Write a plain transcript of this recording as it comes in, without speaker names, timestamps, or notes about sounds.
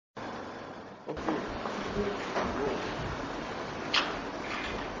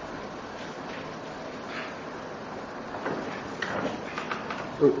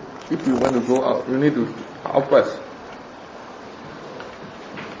So if you want to go out, you need to out first.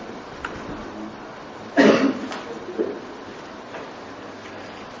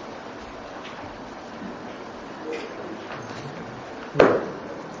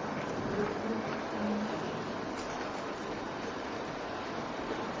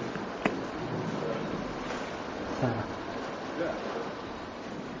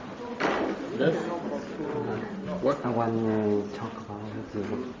 Yes. What? I want to talk about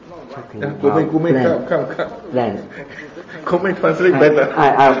talking about land. Comment translate better.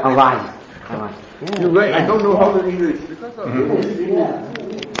 I want. You right? I don't know how to English. Because of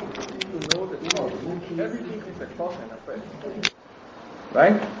everything is a cause and effect.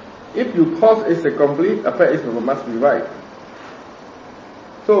 Right? If you cause is a complete, effect is must be right.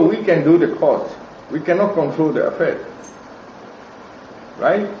 So we can do the cause. We cannot control the effect.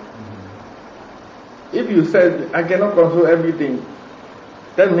 Right? If you said, I cannot control everything,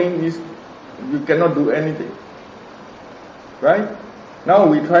 that means you cannot do anything. Right? Now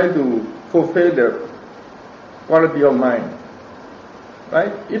we try to fulfill the quality of mind.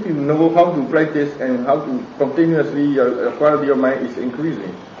 Right? If you know how to practice and how to continuously, your quality of mind is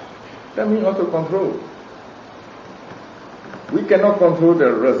increasing, that means also control. We cannot control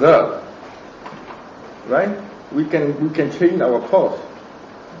the result. Right? We can change our cause.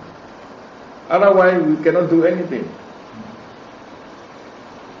 Otherwise, we cannot do anything.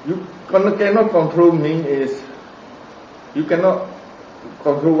 You cannot control means is you cannot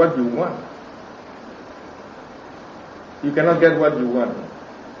control what you want. You cannot get what you want.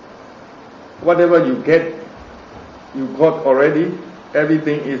 Whatever you get, you got already.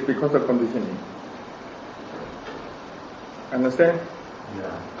 Everything is because of conditioning. Understand?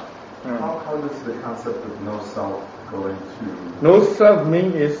 Yeah. How does the concept of no self go into? No self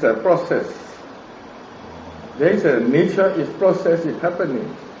means is a process. There is a nature, is process is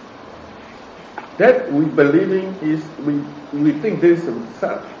happening. That we believing is we think this is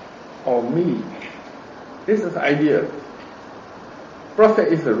self or me. This is idea.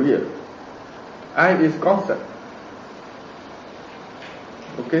 Process is a real. I is concept.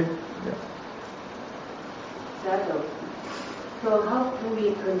 Okay? Yeah. Sayadaw. So how do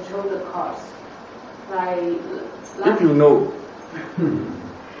we control the cause? If you know.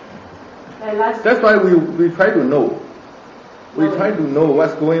 That's why we try to know. We try to know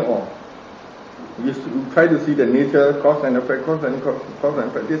what's going on. We try to see the nature, cause and effect, cause and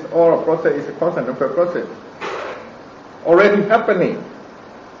effect. This all a process is a cause and effect process. Already happening.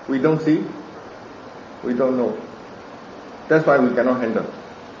 We don't see. We don't know. That's why we cannot handle.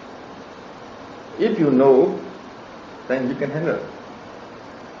 If you know, then you can handle.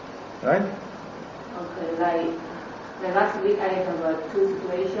 Right? Okay, like last week I have two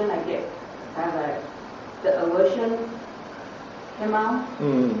situations. The aversion came out,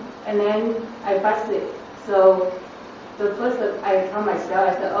 and then I fasted. So the first I told myself,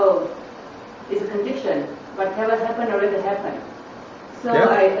 I said, oh, it's a condition. Whatever happened already happened. So yeah.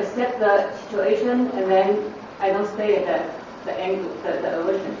 I accept the situation, and then I don't stay at the angle, the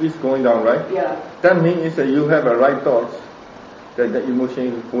aversion. It's going down, right? Yeah. That means that you have a right thoughts, that the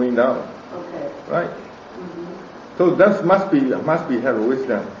emotion is going down. Okay. Right? So that must be have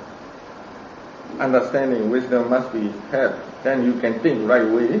wisdom. Understanding, wisdom must be have. Then you can think right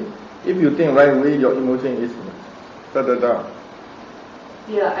way. If you think right way, your emotion is further down.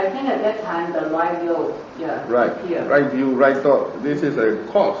 Yeah, I think at that time the right view, right, here. Right view, right thought. This is a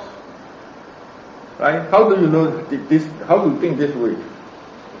cause. Right? How do you know this? How to think this way?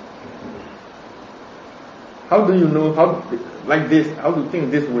 How do you know how like this? How to think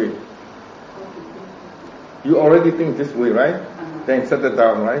this way? You already think this way, right? Then settle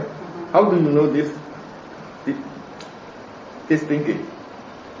down, right? How do you know this thinking?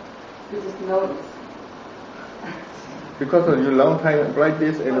 You just know. Because of your long time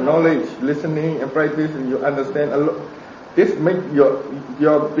practice and knowledge, listening and practice, and you understand a lot. This make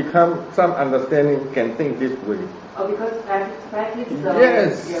your become some understanding can think this way. Oh, because practice.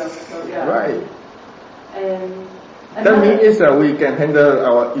 Yes. Yeah. Right. And that means we can handle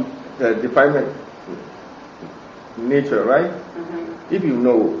our defilement nature, right? If you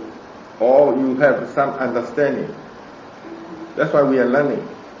know, or you have some understanding. That's why we are learning.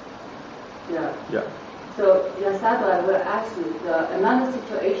 Yeah. Yeah. So, Sayadaw, I will ask you, another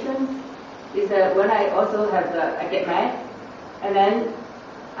situation is that when I also have I get mad, and then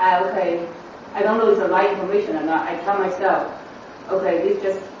I don't know if it's the right information or not. I tell myself, okay,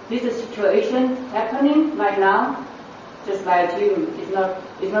 this is situation happening right now, just by a dream. It's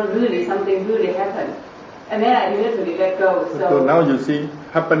not really something really happened. And then I immediately let go. So now you see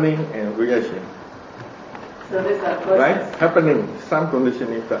happening and reaction. So that's the process. Right? Happening, some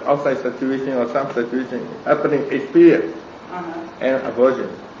conditioning, the outside situation or some situation, happening experience and aversion.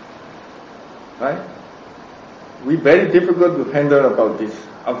 Right? We very difficult to handle about this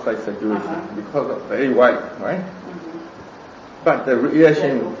outside situation because of very wide, right? But the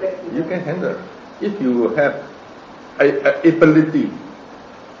reaction you can handle if you have a ability,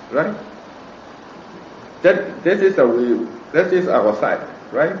 right? That is our side,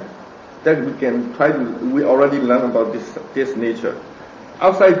 right? That we can try to. We already learn about this nature.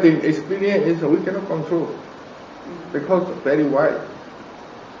 Outside thing experience is we cannot control because very wide,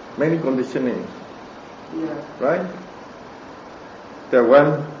 many conditioning. Yeah. Right? The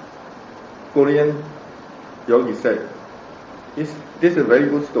one Korean yogi said, this is a very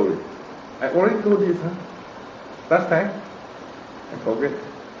good story. I already told this, last time. I forget.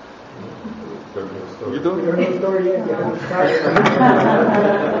 You don't know the story yet?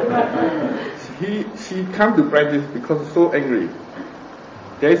 She come to practice because so angry.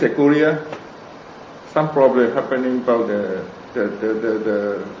 There is a Korea, some problem happening about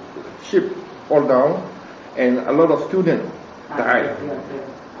the ship fall down, and a lot of students died.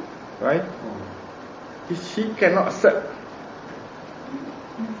 Right? She cannot accept.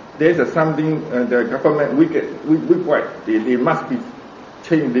 There is something the government wicked, white. They must be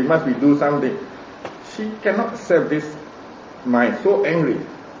changed. They must be do something. She cannot accept this mind. So angry.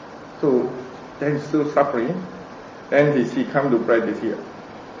 So then still suffering. Then she come to practice here.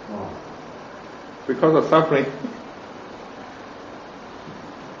 Because of suffering.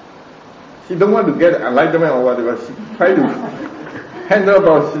 She don't want to get enlightenment or whatever. She try to handle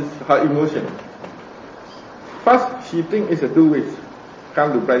about her emotion. First, she think it's a do-it.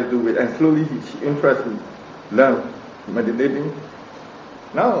 Come to practice do-it. And slowly she interested, learn, meditating.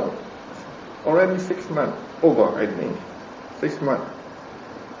 Now, already 6 months over, I think. 6 months.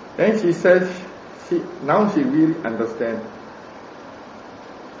 Then she says, now she really understands.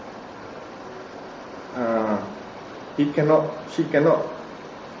 She cannot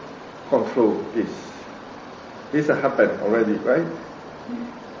control this. This happened already, right?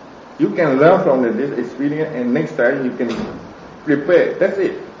 You can learn from this experience, and next time you can prepare. That's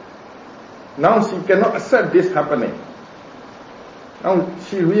it. Now she cannot accept this happening. Now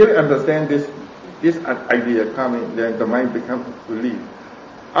she really understands this idea coming, then the mind becomes relieved.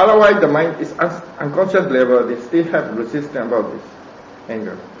 Otherwise, the mind is unconscious level. They still have resistance about this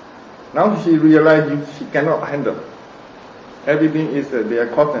anger. Now she realizes she cannot handle. Everything is their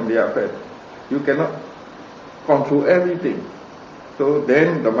cause and their effect. You cannot control everything. So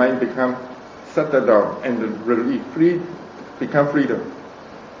then the mind becomes settled down and relief, become freedom.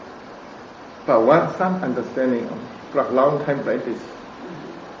 But what some understanding of long time practice.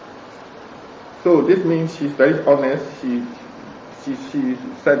 So this means she's very honest. She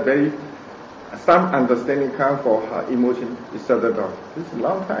said some understanding comes for her emotion is settled down. This is a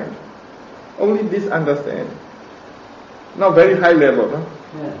long time. Only this understand. Not very high level, no?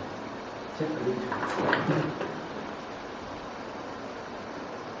 Yeah.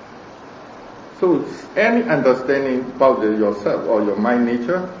 So any understanding about yourself or your mind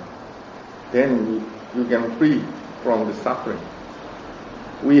nature, then you can free from the suffering.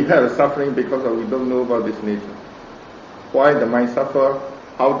 We have suffering because we don't know about this nature. Why the mind suffer,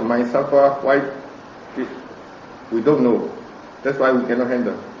 how the mind suffer, why we don't know. That's why we cannot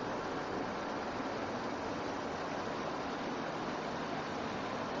handle.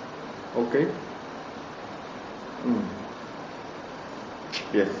 Okay?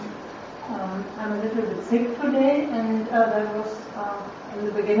 Yes. I'm a little bit sick today, and that was in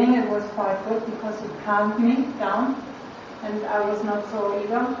the beginning it was quite good because it calmed me down, and I was not so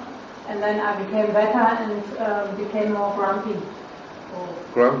eager. And then I became better and became more grumpy.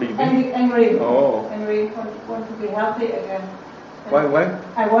 Grumpy? Angry. Oh. Angry. Want to be healthy again. And why?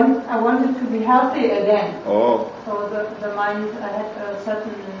 I wanted to be healthy again. Oh. So the mind had a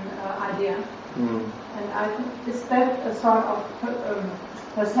certain idea. And is that a sort of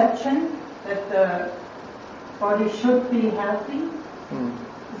perception that the body should be healthy?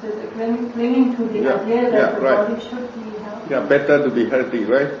 Is it clinging to the idea that the body should be healthy? Yeah, better to be healthy,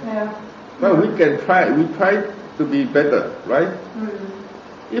 right? Yeah. Well, we try to be better, right?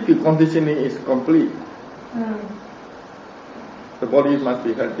 If your conditioning is complete, the body must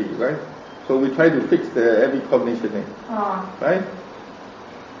be healthy, right? So we try to fix every conditioning, right?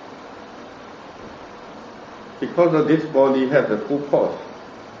 Because of this body has the full cause,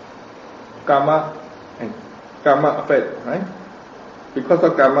 karma and karma effect, right? Because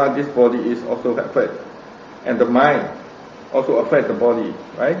of karma, this body is also affected, and the mind also affect the body,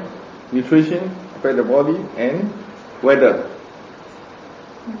 right? Nutrition affect the body, and weather.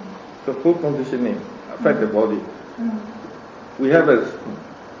 So food conditioning affect the body. We have a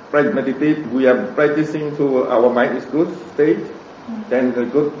meditate. We are practicing so our mind is good state. Then the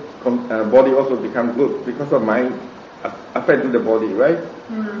good body also becomes good because of mind affect to the body, right?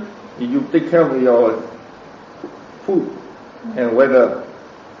 If you take care of your food and weather,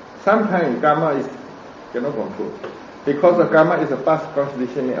 sometimes karma is cannot control because the karma is a past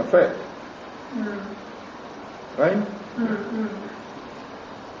conditioning effect, right?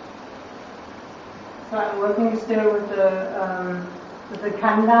 So I'm working still with the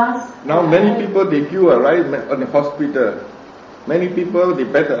khandas. Now many people they cure, right, on the hospital. Many people they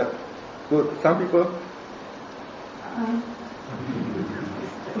better. Good. Some people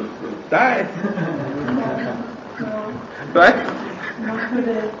die. No, Right? not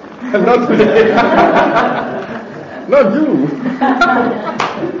today. Not today. Not you.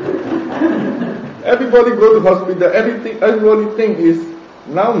 Everybody go to hospital. Everybody think is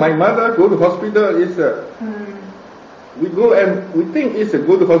now my mother go to hospital is we go and we think it's a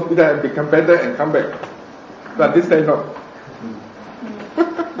go to hospital and become better and come back. But this time not.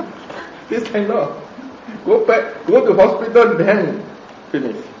 This time not. Go back, go to hospital, then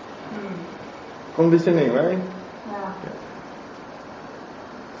finish. Conditioning, right? Yeah.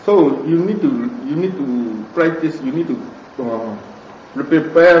 So you need to practice. You need to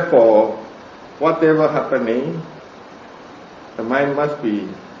prepare for whatever happening. The mind must be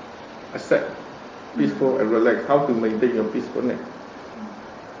accept, peaceful and relaxed. How to maintain your peacefulness?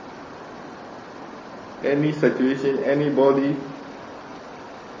 Any situation, anybody,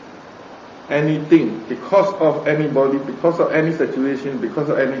 anything, because of anybody, because of any situation, because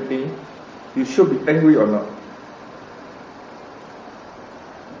of anything, you should be angry or not.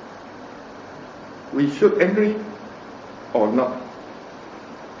 We should angry or not.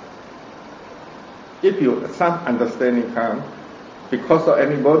 If you some understanding comes, because of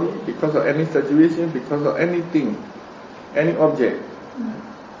anybody, because of any situation, because of anything, any object,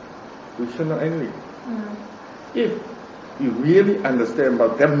 we should not angry. If you really understand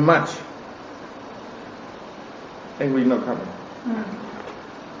about that much, angry not coming.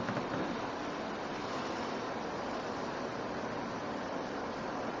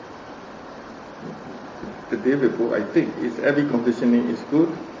 The day before, I think, is every conditioning is good,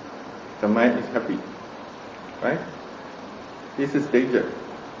 the mind is happy, right? This is danger.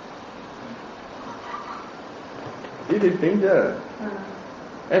 This is danger.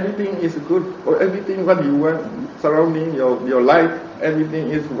 Everything is good, or everything what you want, surrounding your life, everything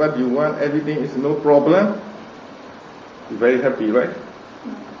is what you want, everything is no problem. You're very happy, right?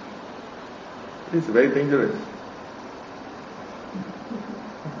 It's very dangerous.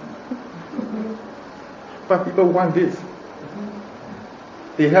 But people want this.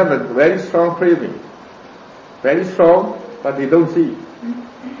 They have a very strong craving. Very strong, but they don't see.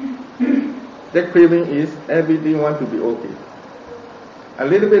 That craving is everything want to be okay. A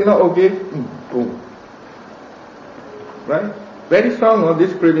little bit not okay, boom. Right? Very strong on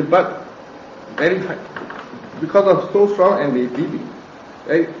this craving, but very high. Because of so strong and they deep.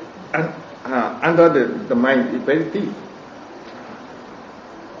 Right? Under the mind is very deep.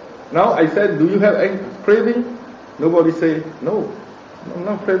 Now I said, do you have any craving? Nobody say, no, I'm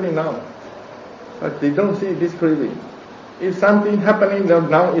not craving now. But they don't see this craving. If something happening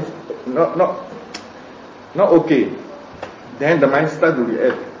now is not okay, then the mind starts to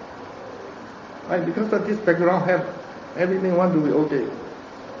react. Right? Because of this background have everything want to be okay.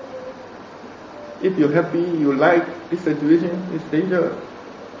 If you're happy, you like this situation, it's dangerous.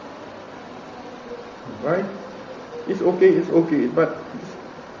 Right? It's okay, but it's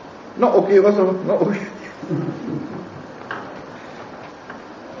not okay also, not okay.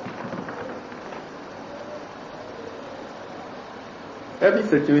 Every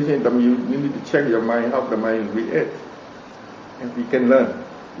situation, you need to check your mind, how the mind reacts. And we can learn.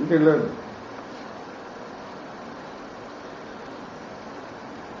 You can learn.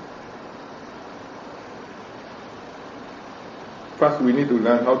 First, we need to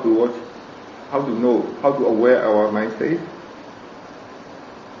learn how to watch, how to know, how to aware our mind state.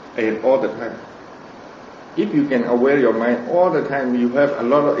 And all the time. If you can aware your mind all the time, you have a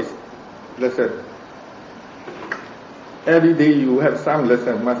lot of lesson. Every day you have some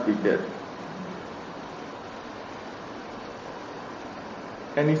lesson must be there.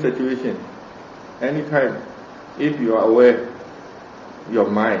 Any situation, any time, if you are aware your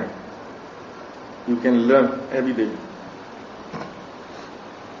mind, you can learn every day.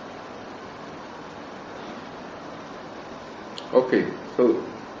 Okay, so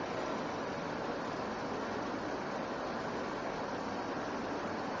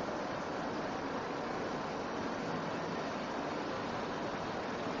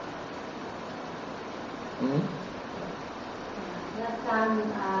Last time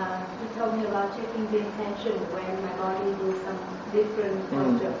you told me about checking the intention when my body do some different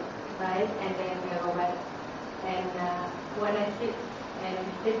posture, right? And then I go back. And when I sit and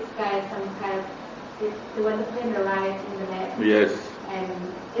this guy some kind of, the one to pain arise in the neck. Yes. And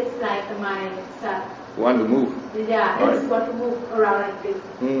it's like the mind starts. Want to move. Yeah, right. I just want to move around like this.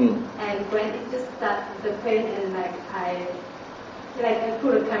 Mm. And when it just starts the pain and I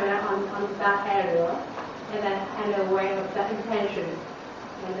put a camera on that area and I'm aware of that intention.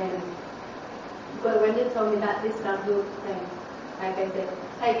 And then, but when you told me that it's not good, then I can say,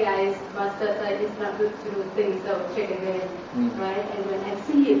 hey guys, Master said it's not good to do things, so check again, right? And when I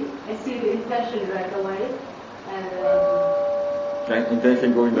see the intention right away, and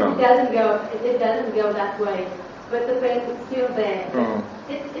intention going down. It doesn't go that way, but the pain is still there.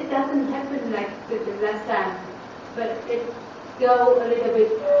 It doesn't happen like the last time, but it go a little bit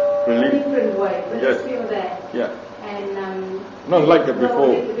different way, but it's still there. Yeah. And not like the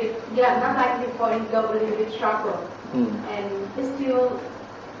before. Not like before. It go a little bit sharper, and it's still,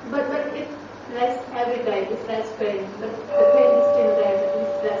 but it's less every day. It's less pain, but the pain is still there. But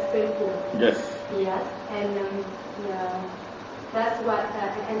it's less painful. Yes. Yes, and that's what.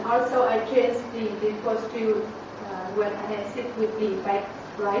 And also, I changed the posture when I sit with the back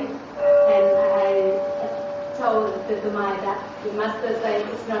right, and I told the mind that the master said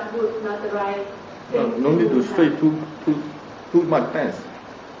it's not good, not the right thing. No need to stay too much tense.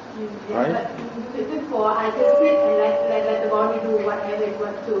 Right? But before I just sit and let the body do whatever it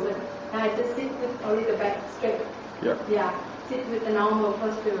wants to, but now I just sit with only the back straight. Yeah. Yeah. Sit with the normal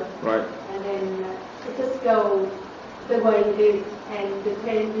posture. Right. And then it just go the way it is, and the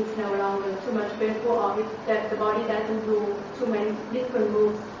pain is no longer too much painful, or that the body doesn't do too many different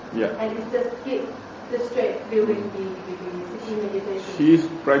moves. Yeah. And it just keep the straight during the sitting meditation. She's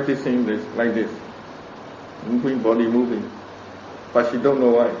practicing this like this, moving body moving, but she don't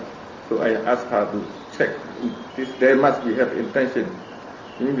know why. So I asked her to check. There must be have intention.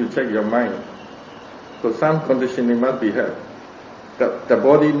 You need to check your mind. So some conditioning must be have. The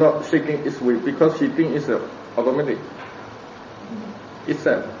body not shaking its weight because she thinks it's automatic.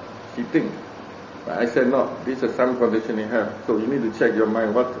 Itself, she thinks. But I said no. This is some conditioning have. So you need to check your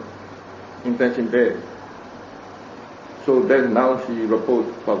mind. What intention there? So then now she reports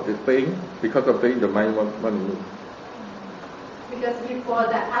about the pain. Because of pain, the mind wants to move. Because before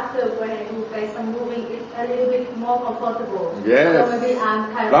that, after when I do some moving, it's a little bit more comfortable. Yes. So maybe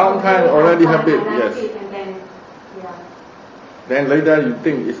I'm kind long time already habit. Yes. And then, Then later you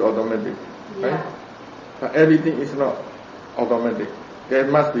think it's automatic. Yeah. Right? But everything is not automatic. There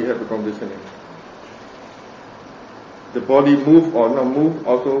must be have a conditioning. The body move or not move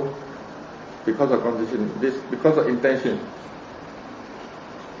also because of conditioning. This because of intention.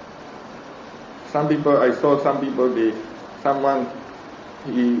 Some people I saw someone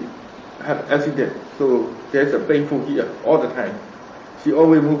he had accident, so there's a painful here all the time. She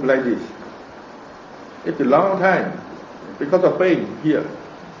always move like this. It's a long time because of pain here.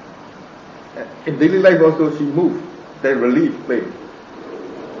 In daily life also she move, then relieve pain.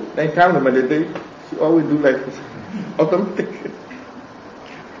 Then come to meditate, she always do like this, automatic.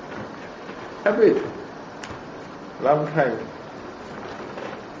 Habit, long time.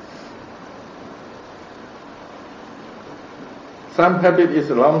 Some habit is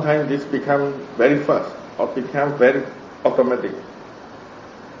a long time, this become very fast or become very automatic.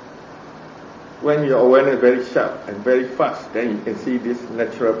 When your awareness is very sharp and very fast, then you can see this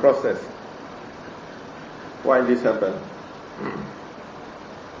natural process. Why this happen?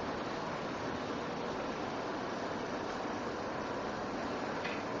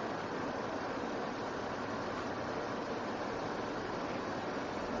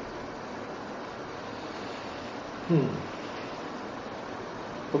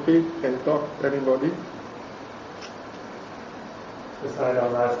 Okay, can talk anybody?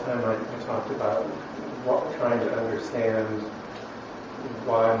 Sayadaw, last time I talked about trying to understand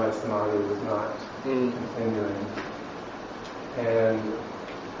why my samadhi was not continuing. And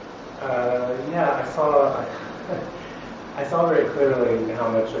I saw very clearly how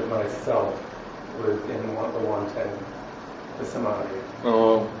much of myself was in the wanting, the samadhi.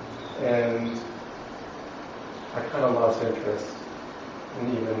 Oh. And I kind of lost interest in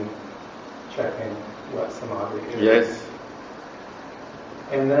even checking what samadhi is. Yes.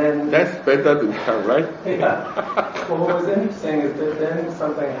 And then that's better to come, right? Yeah. Well, what was interesting is that then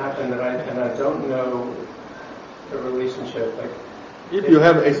something happened and I don't know the relationship. Like, if you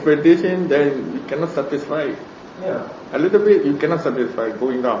have expectation, then you cannot satisfy. Yeah. A little bit you cannot satisfy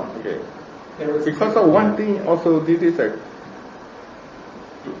going down again. Because of one thing, also this is a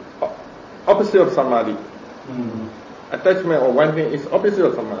opposite of samadhi. Attachment or one thing is opposite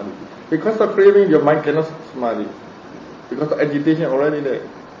of samadhi. Because of craving, your mind cannot samadhi. Because of agitation already there.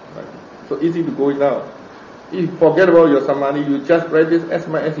 Right? So easy to go down. If you forget about your samadhi, you just practice as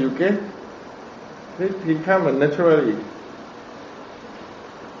much as you can. It becomes naturally.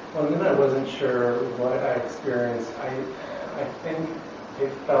 Well, then I wasn't sure what I experienced. I think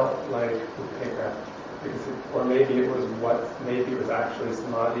it felt like upekkha, or maybe it was actually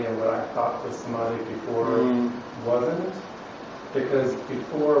samadhi, and what I thought was samadhi before wasn't. Because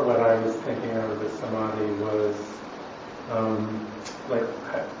before, what I was thinking of as samadhi was like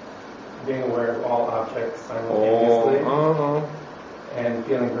being aware of all objects simultaneously and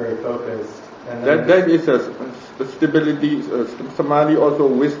feeling very focused. And that is a stability, samadhi also,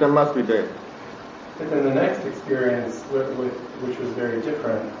 wisdom must be there. But then the next experience, which was very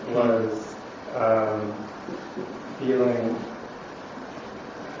different, was feeling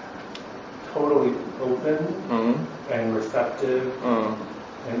totally open and receptive,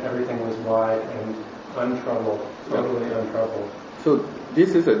 and everything was wide and untroubled, totally untroubled. So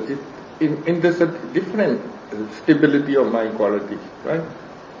this is there's a different stability of mind quality, right?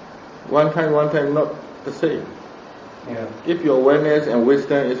 One time not the same. Yeah. If your awareness and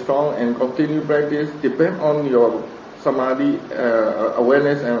wisdom is strong and continue practice, depend on your samadhi,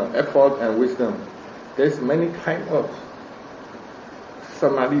 awareness and effort and wisdom. There's many kinds of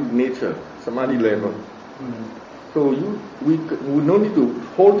samadhi nature, samadhi level. So we no need to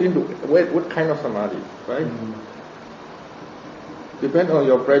hold into what kind of samadhi, right? Depend on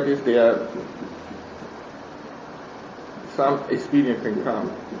your practice, there are some experience can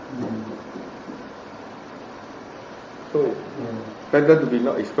come. So better to be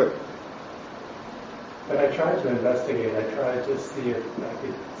not expert. But I tried to investigate. I tried to see if I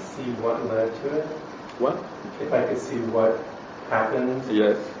could see what led to it. What? If I could see what happened.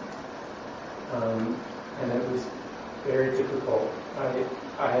 Yes. And it was very difficult.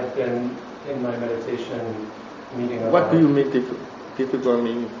 I had been in my meditation meeting. What do you mean difficult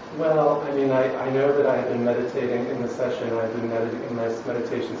meaning? Well, I mean, I know that I had been meditating in the session. In my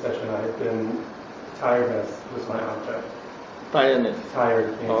meditation session, I had been tiredness was my object. Tiredness.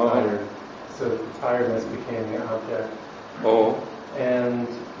 Tired, being tired. So tiredness became the object. And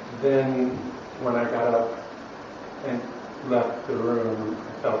then when I got up and left the room,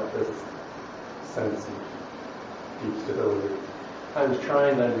 I felt this sense of deep stability. I was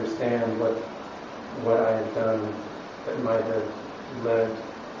trying to understand what I had done that might have led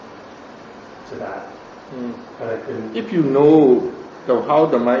to that. But I couldn't. If you know how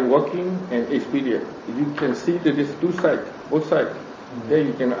the mind working and experience, you can see that there's two sides, both sides. Then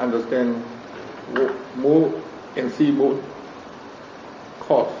you can understand more and see both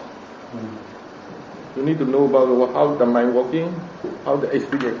cause. You need to know about how the mind working, how the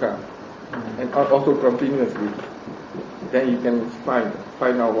experience comes, and also continuously. Then you can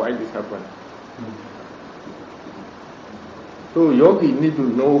find out why this happened. So yogi need to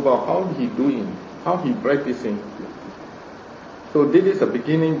know about how he doing, how he practicing. So this is a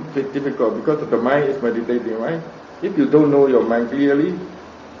beginning difficult because the mind is meditating, right? If you don't know your mind clearly,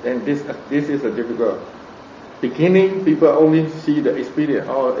 then this is a difficult. Beginning, people only see the experience.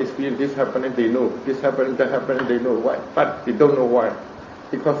 Experience this happening, they know. This happening, that happening, they know why. But they don't know why.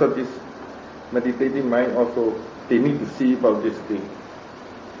 Because of this meditating mind also, they need to see about this thing.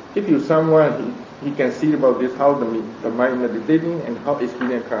 If you someone, he can see about this, how the mind meditating and how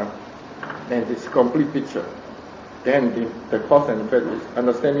experience comes. Then this complete picture. Then the cause and effect is,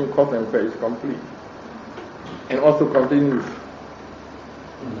 understanding cause and effect is complete. And also continues.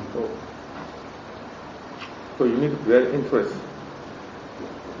 So you need to be very interested.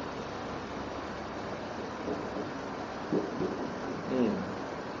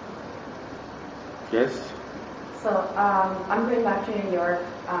 Yes? So I'm going back to New York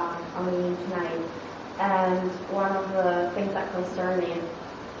on the meeting tonight, and one of the things that concern me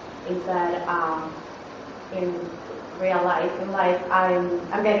is that in real life,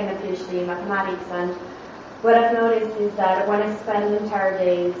 I'm getting a PhD in mathematics, and what I've noticed is that when I spend entire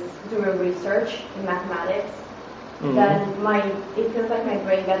days doing research in mathematics, then it feels like my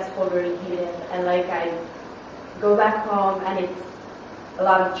brain gets overheated, and like I go back home and it's a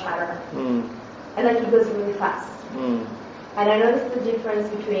lot of chatter, and like it goes really fast. And I noticed the difference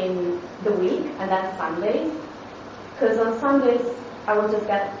between the week and then Sundays, because on Sundays I will just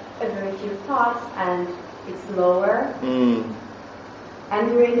get a very few thoughts and it's slower. And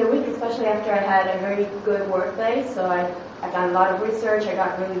during the week, especially after I had a very good work day, so I've done a lot of research, I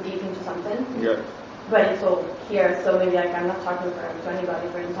got really deep into something. Yeah. But it's all here, so maybe like I'm not talking to anybody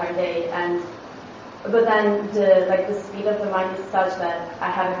for an entire day. But then the speed of the mind is such that I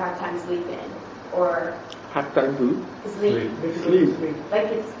have a hard time sleeping, or hard time to Sleep. sleep. Like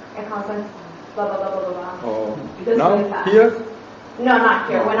it's a constant blah blah blah blah blah. Oh, Because now really fast. here? No, not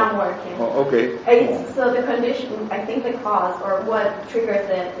here. When I'm working. Oh, okay. So the condition, I think the cause or what triggers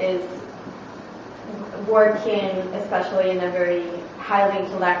it is working, especially in a very highly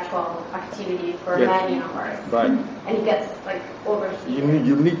intellectual activity for Yes. many hours. Right. And it gets like overheated.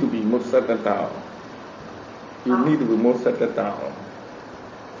 You need to be more settled down. You need to be more settled down.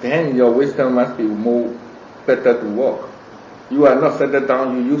 Then your wisdom must be more better to work. You are not settled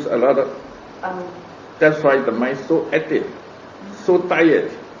down, you use a lot of, that's why the mind is so active, so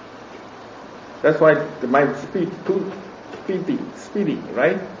tired. That's why the mind speaks too speedy,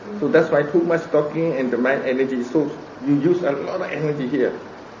 right? So that's why too much talking and the mind energy is so, you use a lot of energy here.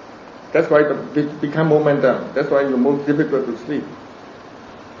 That's why it become momentum. That's why you're more difficult to sleep.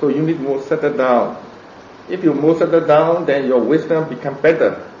 So you need more settle down. If you more settle down, then your wisdom become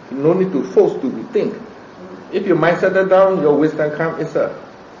better. You no need to force to think. If your mind settle down, your wisdom come itself.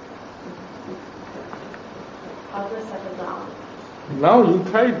 How to settle down? Now you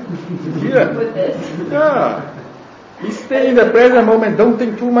try here. With this? Yeah. You stay in the present moment, don't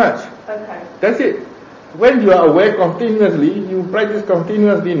think too much. Okay. That's it. When you are aware continuously, you practice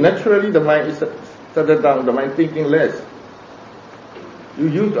continuously, naturally the mind is settled down, the mind thinking less. You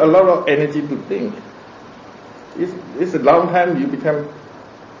use a lot of energy to think. It's a long time you become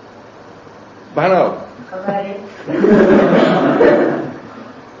burn out. Already.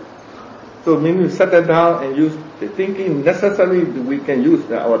 So when you settle down and use the thinking, necessarily we can use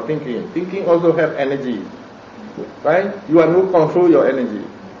our thinking. Thinking also have energy, right? You are no control your energy.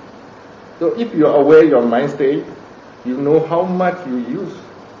 So if you are aware your mind state, you know how much you use.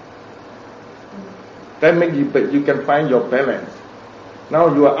 That makes you can find your balance.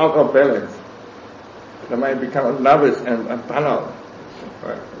 Now you are out of balance. The mind becomes nervous and burn out.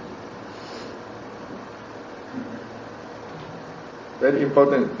 Right. Very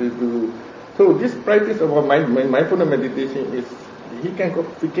important to do. So this practice of our mindfulness meditation is we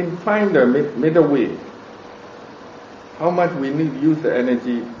can find the middle way. How much we need to use the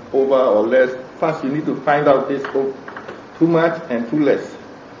energy over or less. First you need to find out this too much and too less.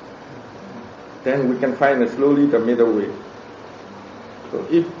 Then we can find slowly the middle way. So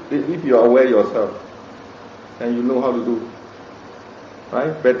if you are aware yourself, then you know how to do.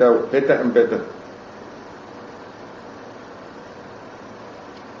 Right? Better and better.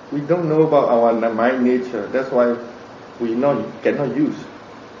 We don't know about our mind nature. That's why we cannot use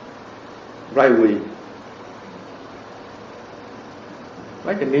right way.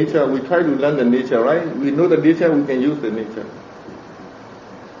 Like the nature, we try to learn the nature, right? We know the nature, we can use the nature.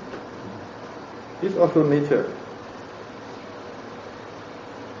 It's also nature.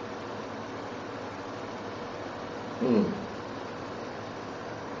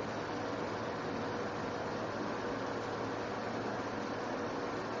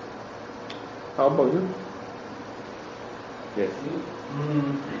 How about you? Yes.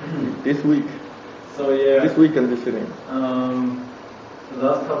 This week. So yeah. This week conditioning. The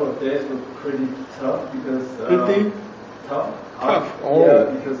last couple of days were pretty tough because pretty tough. Oh. Yeah,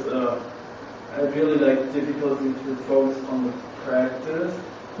 because I really like difficulty to focus on the practice.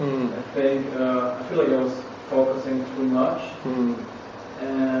 I think I feel like I was focusing too much.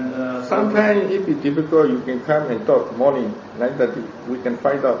 And sometimes if it's difficult, you can come and talk morning, 9:30. We can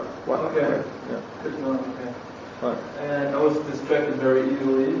find out what. Okay. Yeah. Good to know. Okay. Right. And I was distracted very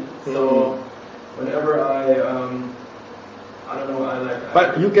easily. So whenever I don't know, I like.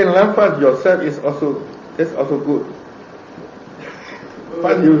 But you can learn fast yourself. That's also good.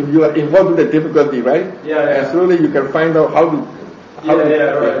 But you are involved with the difficulty, right? Yeah. And slowly you can find out how to.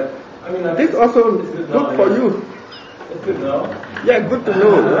 Right. I mean, this also good for you. It's good to know. Yeah, good to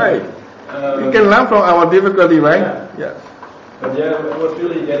know, right? You can learn from our difficulty, right? Yeah. But yeah, I was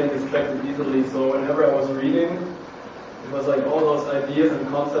really getting distracted easily. So whenever I was reading, it was like all those ideas and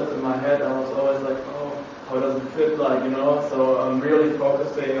concepts in my head. I was always like, oh, how does it fit? So I'm really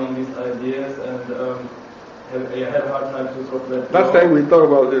focusing on these ideas and. I had a hard time to sort of let go. Last time we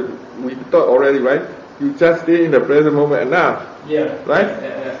talked about it, we talked already, right? You just stay in the present moment enough. Yeah. Right?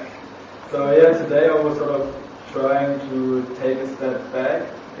 Yeah. So yeah, today I was sort of trying to take a step back.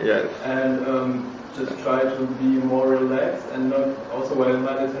 Yes. And just try to be more relaxed and not also while in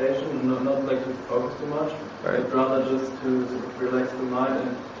meditation, not like to focus too much, right. But rather just to sort of relax the mind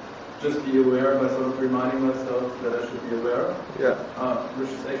and just be aware by sort of reminding myself that I should be aware. Yeah. Which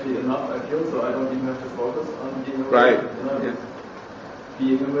is actually enough, I feel, so I don't even have to focus on being aware. Right. Yes.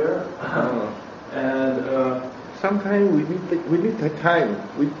 Being aware. And sometimes we need the time.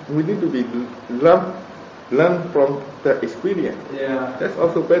 We need to be learn from the experience. Yeah. That's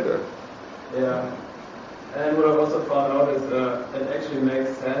also better. Yeah. And what I also found out is it actually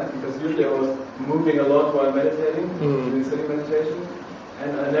makes sense, because usually I was moving a lot while meditating, doing sitting meditation,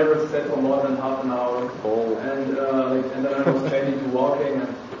 and I never sat for more than half an hour. Oh. And then I was changing to walking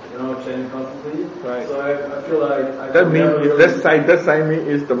and changing constantly. Right. So I feel like that means that side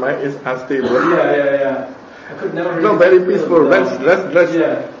means the mind is unstable. Yeah. I could never. Not very peaceful. Less.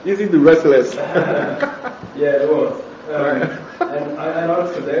 Yeah. Easy to restless. Yeah, it was. And I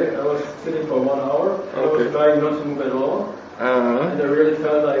noticed today I was sitting for 1 hour. And I was trying not to move at all. And I really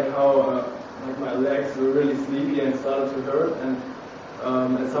felt like how my legs were really sleepy and started to hurt. And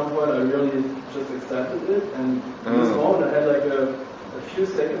at some point I really just accepted it. And in this moment I had like a few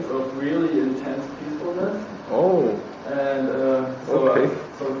seconds of really intense peacefulness. Oh. And so I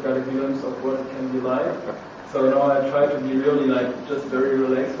sort of got a glimpse of what it can be like. So now I try to be really just very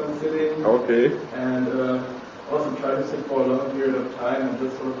relaxed when sitting. Okay. And also try to sit for a long period of time and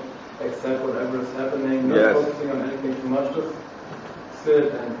just sort of accept whatever is happening, not focusing on anything too much, just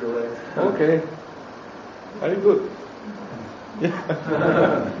sit and relax. Okay. Very good. Yeah.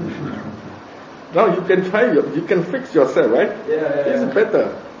 Now you can try, you can fix yourself, right? Yeah. It's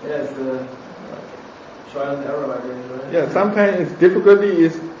better. Yeah, it's trial and error, I guess, right? Yeah, sometimes difficulty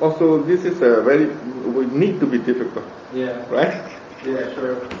is also, this is we need to be difficult. Yeah. Right? Yeah,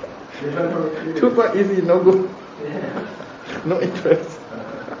 sure. Too far easy, no good. Yeah. No interest.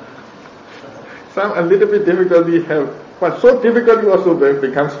 Some a little bit difficulty have, but so difficulty also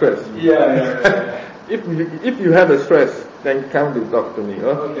become stress. Yeah. If you have a stress, then come to talk to me.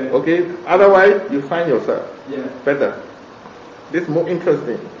 Okay? Otherwise, you find yourself. Yeah. Better. This is more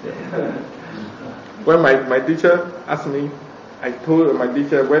interesting. Yeah. When my teacher asked me, I told my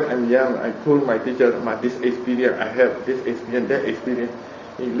teacher when I'm young, I told my teacher this experience I have, this experience, that experience.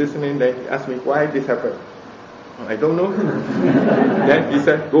 He listening, then he asked me why this happened. I don't know. Then he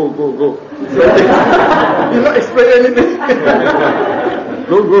said, go. So he not explain anything.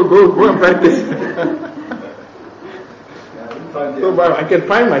 go and practice. So but I can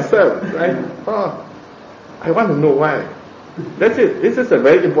find myself, right? I want to know why. That's it. This is a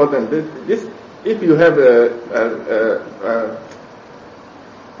very important. This if you have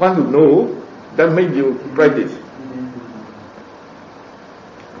want to know, that make you practice.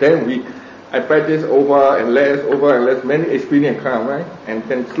 Then I practice over and less, many experience come, right? And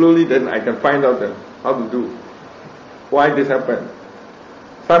then slowly then I can find out how to do. Why this happened.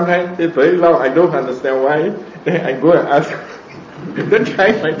 Sometimes it's very long, I don't understand why. Then I go and ask. That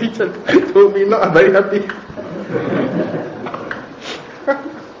time my teacher told me, no, I'm very happy.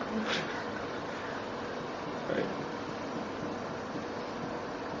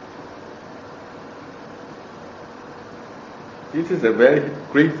 This is a very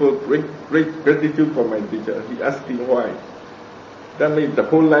great gratitude for my teacher. He asking why. That means the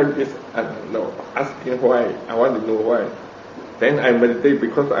whole life is asking why. I want to know why. Then I meditate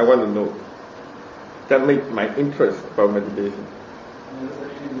because I want to know. That makes my interest for meditation.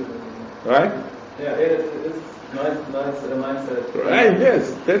 Right? Yeah, it's nice mindset. Right,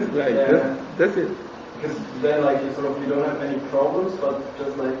 yes, that's right. Yeah. That's it. Because then you don't have any problems, but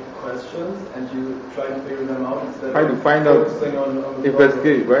just questions, and you try to figure them out instead try to find out,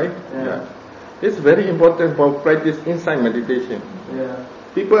 investigate, right? Yeah. It's very important for practice inside meditation. Yeah.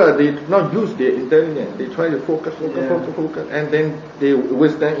 People, they not use their intelligence. They try to focus, and then their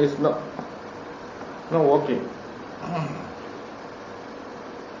wisdom is not working.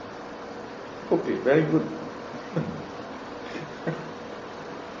 Okay, very good.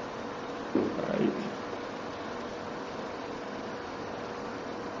 Right.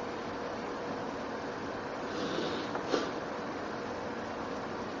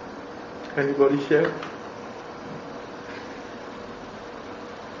 Anybody share?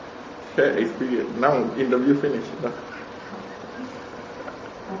 Share experience. Now interview finished. I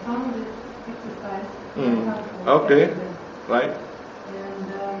found this exercise. Okay. Right.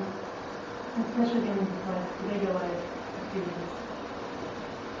 And especially in daily life activities.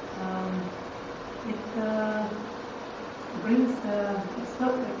 It brings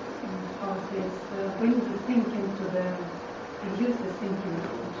brings the thinking to the, reduces thinking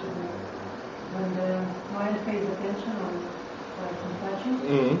to the, when the mind pays attention on touching,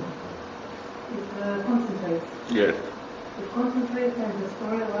 it concentrates. Yes. It concentrates on the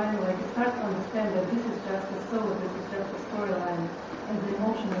storyline, you start to understand that this is just a soul, this is just a storyline, and the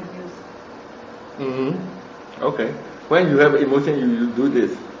emotion reduces. Okay. When you have emotion, you do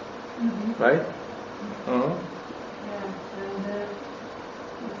this, right? Yeah, and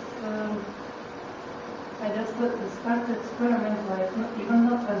it's, I just start to experiment, even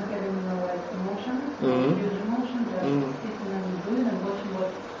not when having emotion, huge emotion, just sitting and doing and watching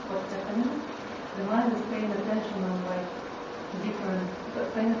what's happening. The mind is paying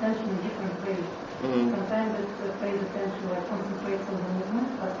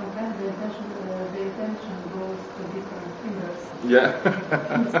Yeah.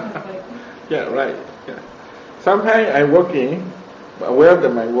 Yeah, right. Yeah. Sometimes I'm walking, aware that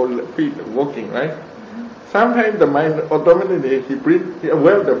my feet are walking, right? Sometimes the mind automatically he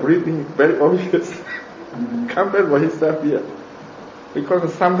aware of the breathing, very obvious. Come back for himself here.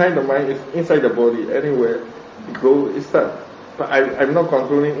 Because sometimes the mind is inside the body, anywhere it goes itself. But I'm not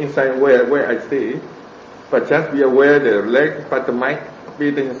controlling inside where I stay, but just be aware the leg, but the mind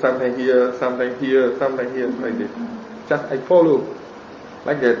breathing sometimes here, sometimes here, sometimes here, like this. Just I follow.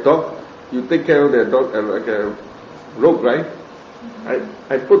 Like a dog, you take care of the dog like a rope, right?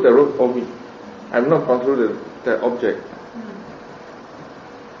 I put the rope on me. I'm not controlling the object.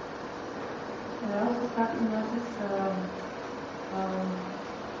 I also start to notice,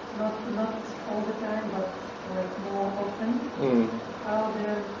 not all the time, but like more often, how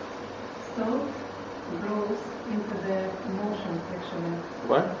the soul grows into the emotions actually.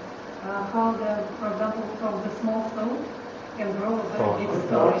 What? How the, for example, from the small soul can grow a very big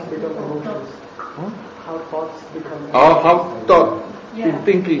story. How thoughts become... How thought, Yeah.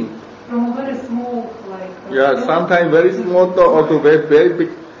 thinking. From a very small, like... Yeah, sometimes very small thought also very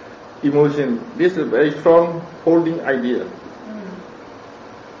big emotion. This is a very strong holding idea.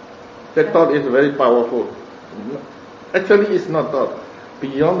 That thought is very powerful. Actually, it's not thought.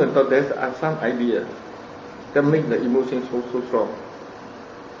 Beyond the thought, there's some idea that make the emotion so strong.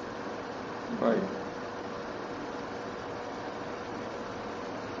 Right.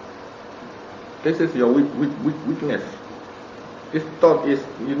 This is your weakness. This thought is,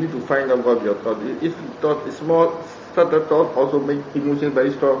 you need to find out what your thought is. If thought is small, subtle thought also make emotion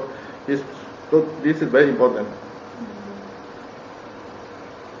very strong. This is very important.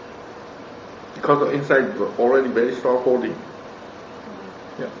 Because of inside already very strong holding.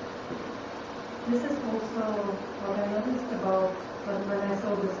 Yeah. This is also what I noticed about when I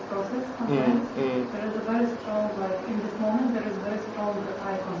saw this process sometimes. There is a very strong, like in this moment, there is very strong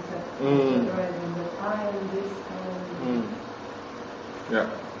I concept. Realizing that I am this, Yeah.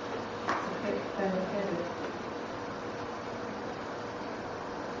 It's kind of heavy.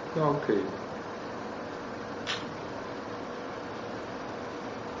 Okay.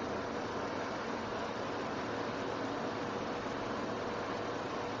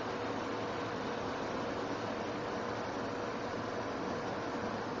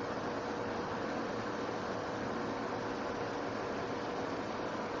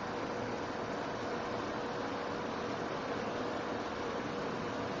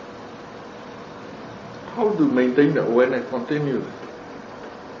 How to maintain the awareness continuous?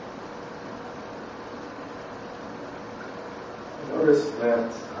 I noticed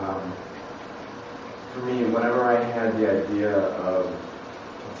that for me, whenever I had the idea of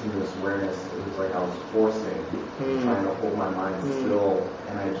continuous awareness, it was like I was forcing, trying to hold my mind still,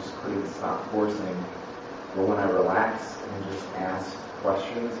 and I just couldn't stop forcing. But when I relaxed and just asked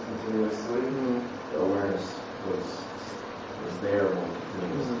questions continuously, the awareness was there more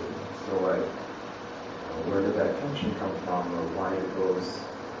continuously. So like, where did that tension come from, or why did those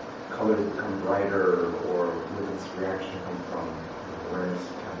colors become brighter, or where did this reaction come from? The awareness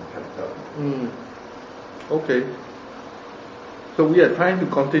kind of kept up. Okay. So we are trying to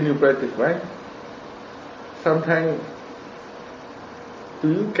continue practice, right? Sometimes, do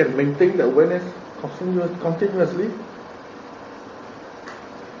you can maintain the awareness continuously?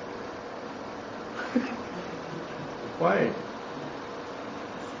 Why?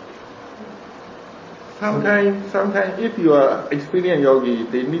 Sometimes if you are experienced yogi,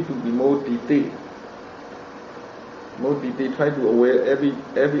 they need to be more detailed. More detailed, try to aware every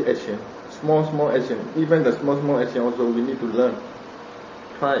action. Small action. Even the small action also we need to learn.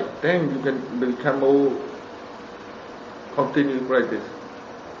 Try. Then you can become more continuous practice.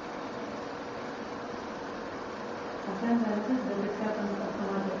 Sometimes I notice that it happens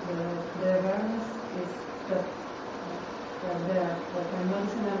automatically. The awareness is just there. Like I'm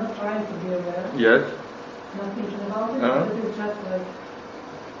noticing, I'm not trying to be aware. Yes. Not thinking about it, but it is just like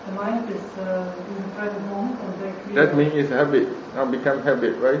the mind is in the present moment and very clear. That means it's habit. Now become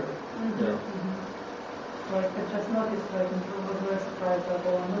habit, right? Yeah. Like I just noticed, like in was very surprised, like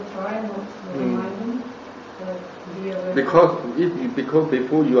I'm not trying, not reminding, like be aware. Because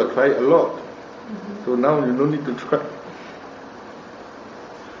before you are trying a lot, so now you don't need to try.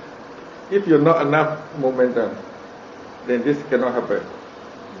 If you're not enough momentum, then this cannot happen.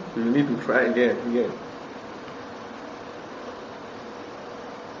 So you need to try again.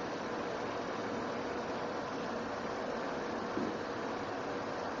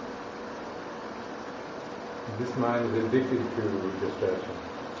 This mind is addicted to distraction.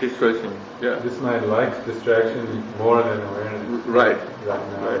 Distraction, yeah. This mind likes distraction more than awareness. Right. Right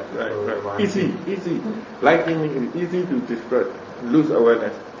now. Right. Easy. Liking is easy to distract, lose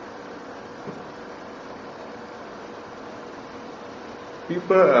awareness.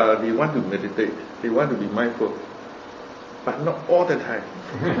 People, they want to meditate, they want to be mindful, but not all the time.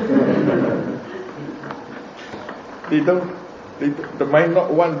 The mind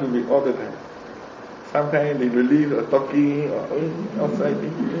not want to be all the time. Sometimes they release or talking or outside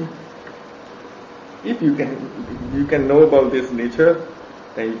thinking. If you can know about this nature,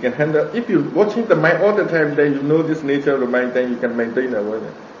 then you can handle. If you're watching the mind all the time, then you know this nature of the mind, then you can maintain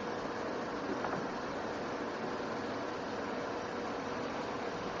awareness.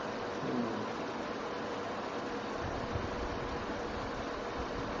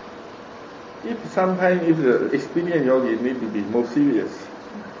 Sometimes if the experienced yogi need to be more serious.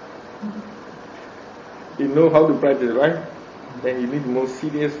 You know how to practice, right? Then you need more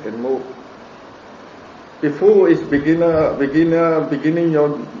serious and more. Before it's beginning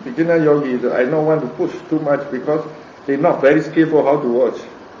yogi, I don't want to push too much because they're not very skillful how to watch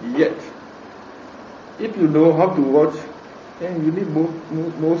yet. If you know how to watch, then you need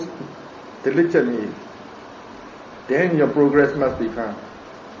more diligently. Then your progress must become.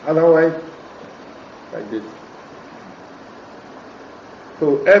 Otherwise, like this.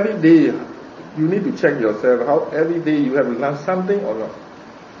 So every day you need to check yourself how every day you have learned something or not.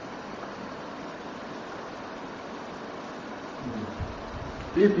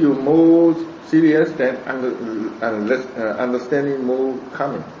 If you're more serious, then understanding more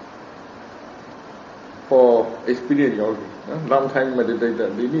coming. For experienced yogi, long time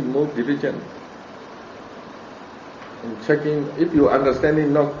meditator, they need more diligence. And checking, if your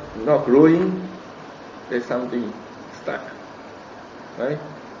understanding not growing, there's something stuck, right?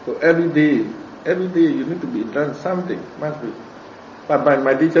 So every day you need to be done something, must be. But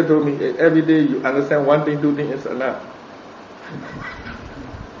my teacher told me, every day you understand one thing, two things is enough.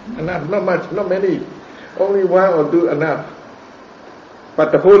 Enough, not much, not many. Only one or two enough.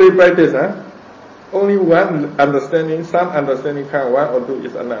 But the whole day practice, only one understanding, some understanding count, one or two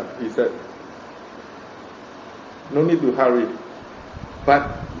is enough, he said. No need to hurry. But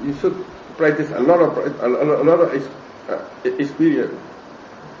you should practice a lot of experience.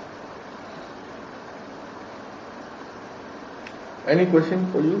 Any question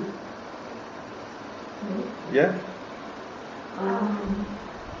for you? Yeah?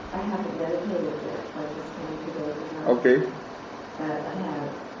 I haven't meditated yet, so I just came today to know Okay. that I had a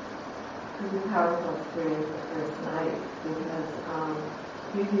pretty powerful experience the first night because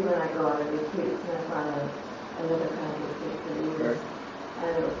usually when I go on a retreat, it's in front of another kind of retreat for years. Right.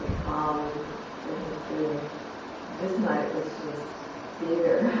 And it was a calm experience. This night was just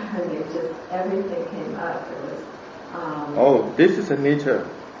theater. I mean, just everything came up. It was. This is a nature.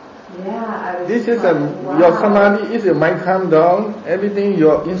 Yeah, I was. This is wow. Your samadhi. If your mind calm down, everything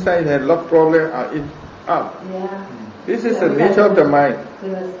your inside has lot problem are up. Yeah. This is the nature of the mind. The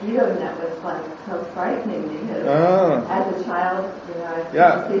mosquito net was like so frightening because as a child, I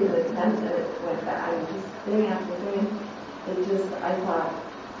couldn't sleep in the tent and it went back. I was just thing after thing. It just, I thought,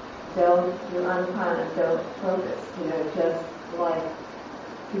 you're unconscious, don't focus, just like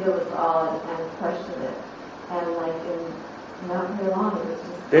feel this all and question it. And like in not very long, it was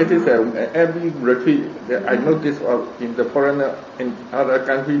just. That is every retreat. I noticed in the foreigner, in other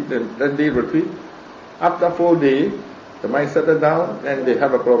countries, then they retreat. After 4 days, the mind settled down and they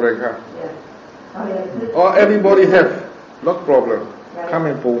have a problem. Yes. Oh, yes. Or everybody have lot problem. Right.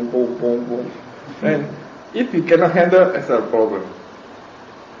 Coming boom. And if you cannot handle, it's a problem.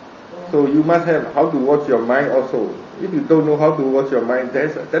 Yeah. So you must have how to watch your mind also. If you don't know how to watch your mind,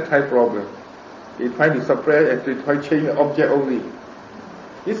 that's that type problem. You try to suppress and you try to change the object only.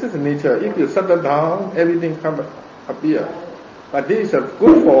 This is nature. If you settle down, everything come appear. But this is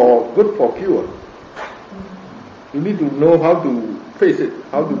good for cure. You need to know how to face it,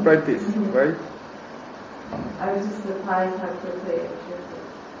 how to practice, right? I was just surprised how quickly it shifted.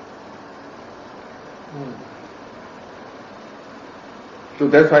 So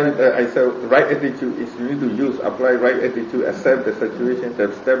that's why I said right attitude is you need to apply right attitude, accept the situation,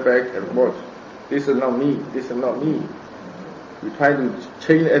 then step back and watch. This is not me, this is not me. We try to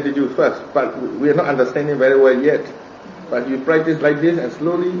change the attitude first, but we are not understanding very well yet. But you practice like this and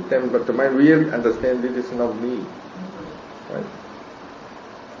slowly, then the mind really understands this is not me. Right?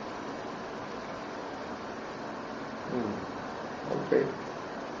 Okay.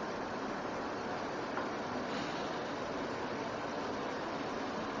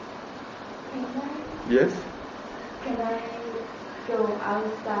 Yes? Can I go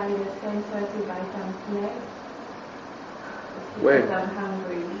outside the center to buy some snacks? Where? Because I'm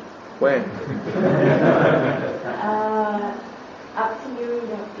hungry. When? Up to you.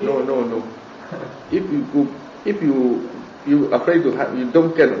 No. If you afraid to have, you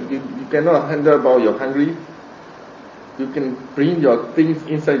cannot handle about your hungry. You can bring your things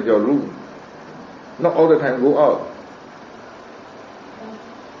inside your room. Not all the time go out.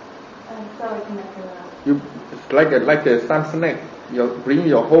 Sorry to mess you up. It's like some snack. You bring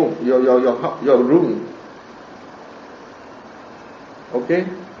your home, your room. Okay?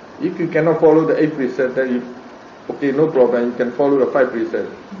 If you cannot follow the 8 precepts, then okay, no problem. You can follow the 5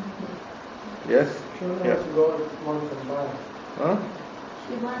 precepts. Yes? She wants to go once and buy. Huh?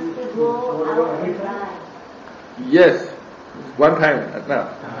 She wants to go out and buy. Yes. One time.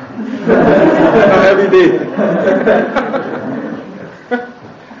 Not every day.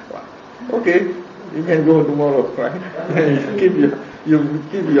 Okay. You can go tomorrow, right? you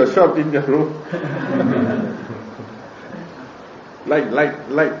keep your shop in your room.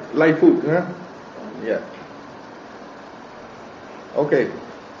 like food, huh? Yeah. Okay.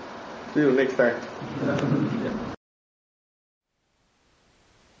 See you next time.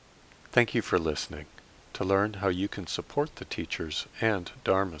 Thank you for listening. To learn how you can support the teachers and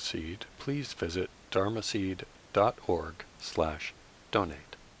Dharma Seed, please visit dharmaseed.org/donate.